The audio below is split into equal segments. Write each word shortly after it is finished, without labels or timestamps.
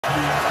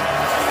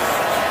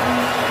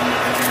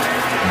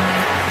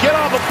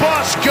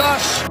bus,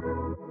 Gus.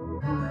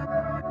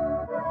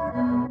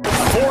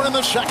 4 in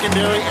the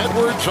secondary.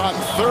 Edwards on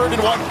 3rd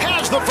and 1.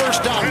 Has the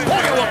first down.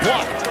 Boyle a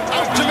block.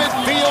 Out to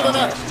midfield and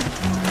a...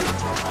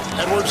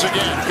 Edwards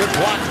again. Good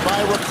block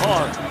by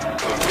Ricard.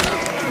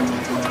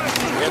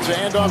 Gets a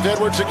handoff to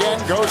Edwards again.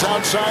 Goes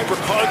outside.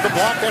 Ricard the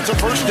block. That's a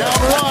first down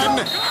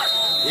run.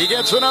 He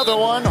gets another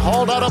one.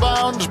 Hauled out of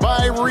bounds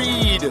by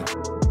Reed.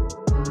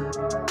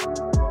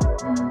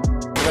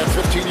 That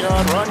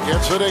 15-yard run.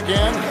 Gets it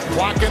again.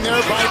 Block in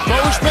there by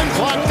Bozeman.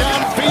 Clock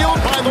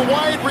downfield by the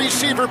wide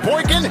receiver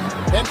Boykin.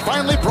 And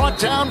finally brought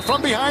down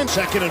from behind.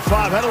 2nd and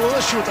 5. Had a little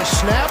issue with the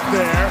snap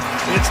there.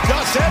 It's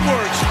Gus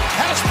Edwards.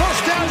 Has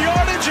first down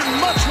yardage and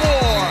much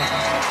more.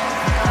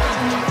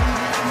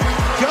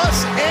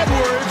 Gus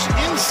Edwards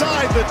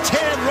inside the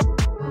 10.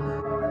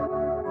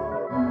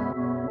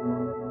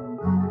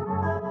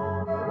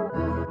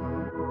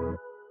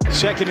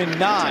 2nd and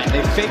 9.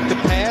 They fake the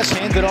pass,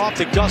 hand it off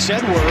to Gus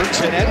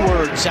Edwards, and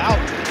Edwards out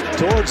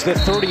towards the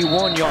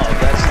 31-yard.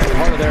 That's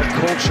part of their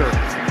culture.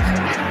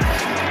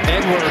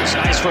 Edwards,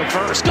 nice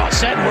reverse.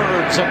 Gus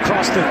Edwards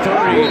across the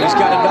 30. He's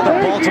got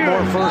another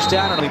Baltimore first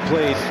down, and he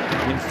played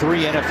in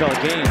 3 NFL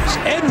games.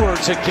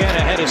 Edwards again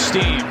ahead of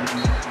steam.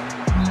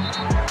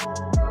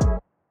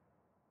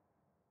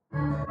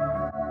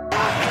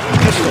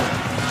 Pistol.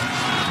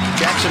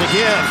 Jackson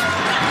again.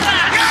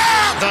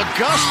 The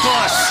Gus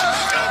bus.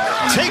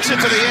 Takes it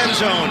to the end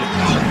zone.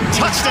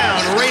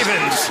 Touchdown,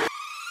 Ravens.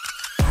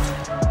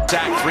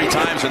 Sacked 3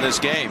 times in this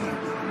game.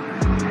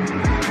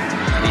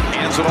 He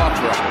hands it off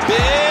for a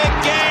big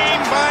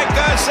game by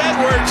Gus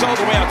Edwards all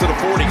the way out to the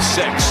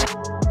 46.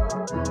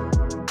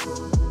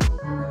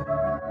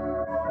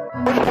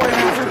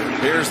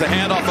 Here's the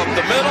handoff up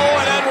the middle,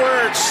 and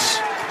Edwards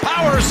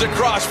powers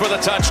across for the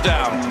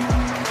touchdown.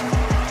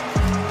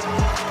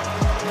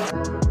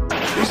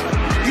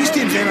 These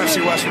teams in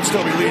NFC West would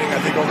still be leading, I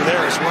think, over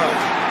there as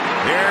well.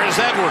 Here's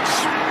Edwards.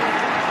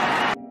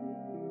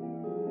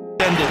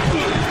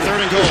 3rd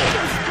and goal.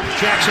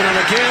 Jackson on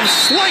a give,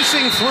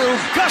 slicing through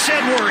Gus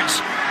Edwards.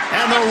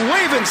 And the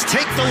Ravens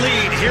take the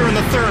lead here in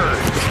the 3rd.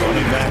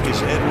 Running back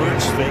is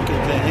Edwards, fake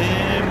it to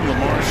him.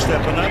 Lamar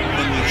stepping up,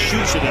 and he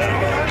shoots it out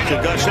to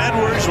Gus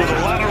Edwards with a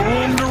lot of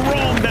room to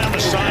roam down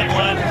the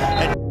sideline.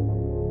 And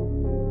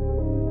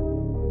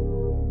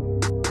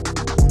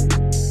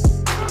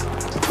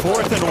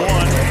 4th and 1,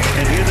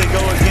 and here they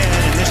go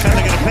again. And this time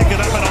they're going to pick it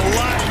up and a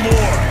lot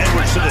more.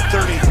 Edwards to the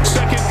 30.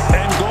 2nd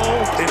and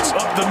goal. It's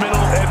up the middle.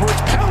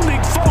 Edwards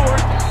pounding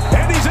forward,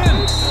 and he's in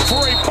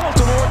for a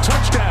Baltimore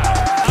touchdown.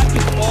 Not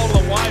get the ball to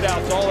the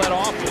wideouts all that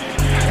often.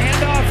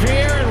 Handoff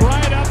here and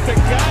right up the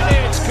gut.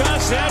 It's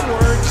Gus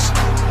Edwards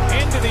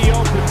into the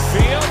open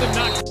field and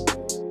not.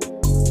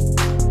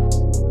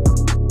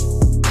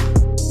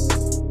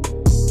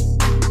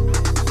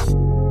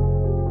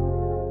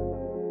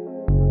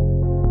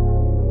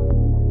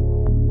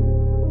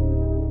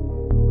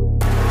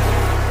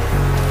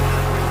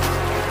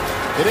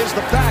 It is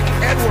the back.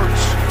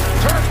 Edwards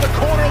turns the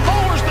corner,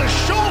 lowers the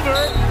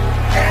shoulder,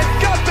 and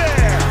got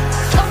there.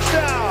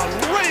 Touchdown,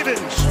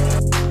 Ravens.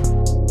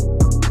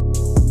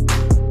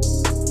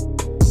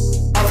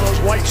 Out of those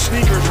white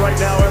sneakers right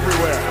now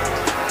everywhere.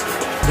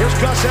 Here's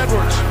Gus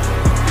Edwards.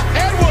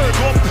 Edwards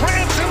will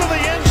prance into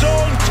the end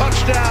zone.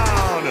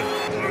 Touchdown.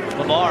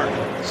 Lamar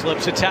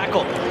slips a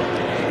tackle.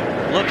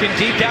 Looking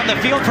deep down the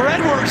field for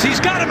Edwards. He's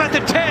got him at the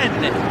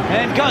 10.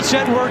 And Gus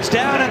Edwards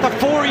down at the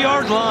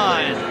 4-yard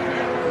line.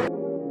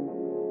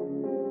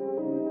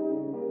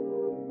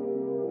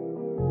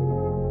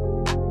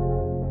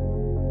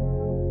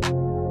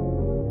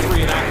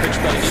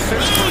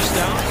 First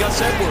down,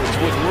 Gus Edwards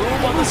with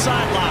room on the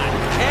sideline.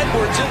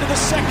 Edwards into the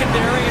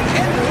secondary, and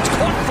Edwards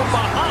caught from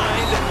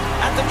behind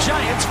at the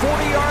Giants'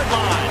 40-yard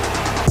line.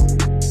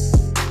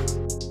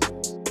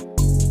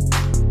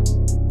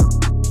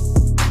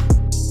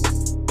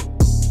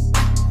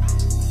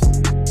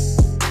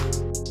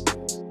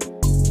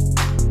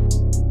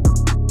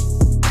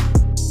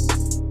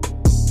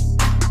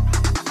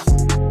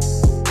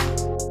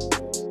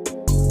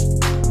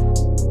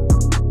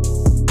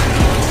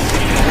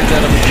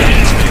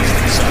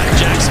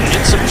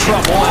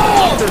 Trouble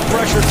under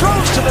pressure,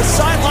 throws to the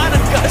sideline,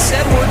 and Gus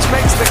Edwards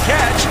makes the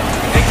catch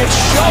and gets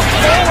shoved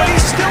forward.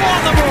 He's still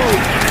on the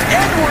move.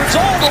 Edwards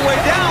all the way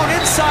down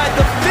inside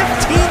the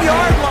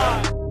 15-yard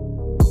line.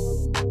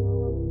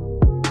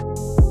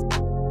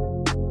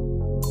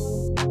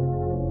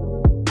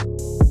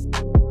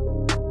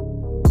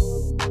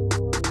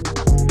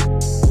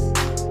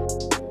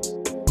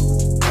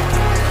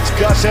 It's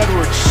Gus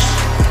Edwards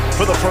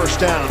for the first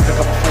down. Pick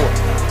up a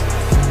 4th.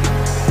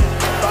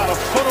 About a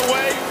foot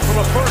away from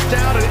a first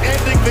down and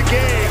ending the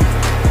game.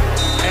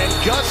 And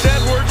Gus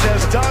Edwards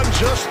has done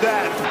just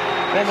that.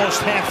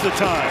 almost half the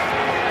time.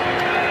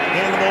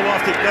 Hand the ball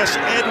off to Gus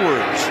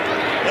Edwards.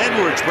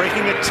 Edwards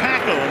breaking a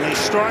tackle, and they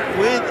start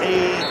with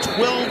a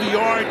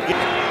 12-yard.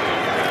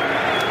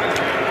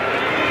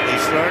 They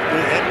start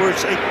with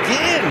Edwards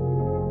again.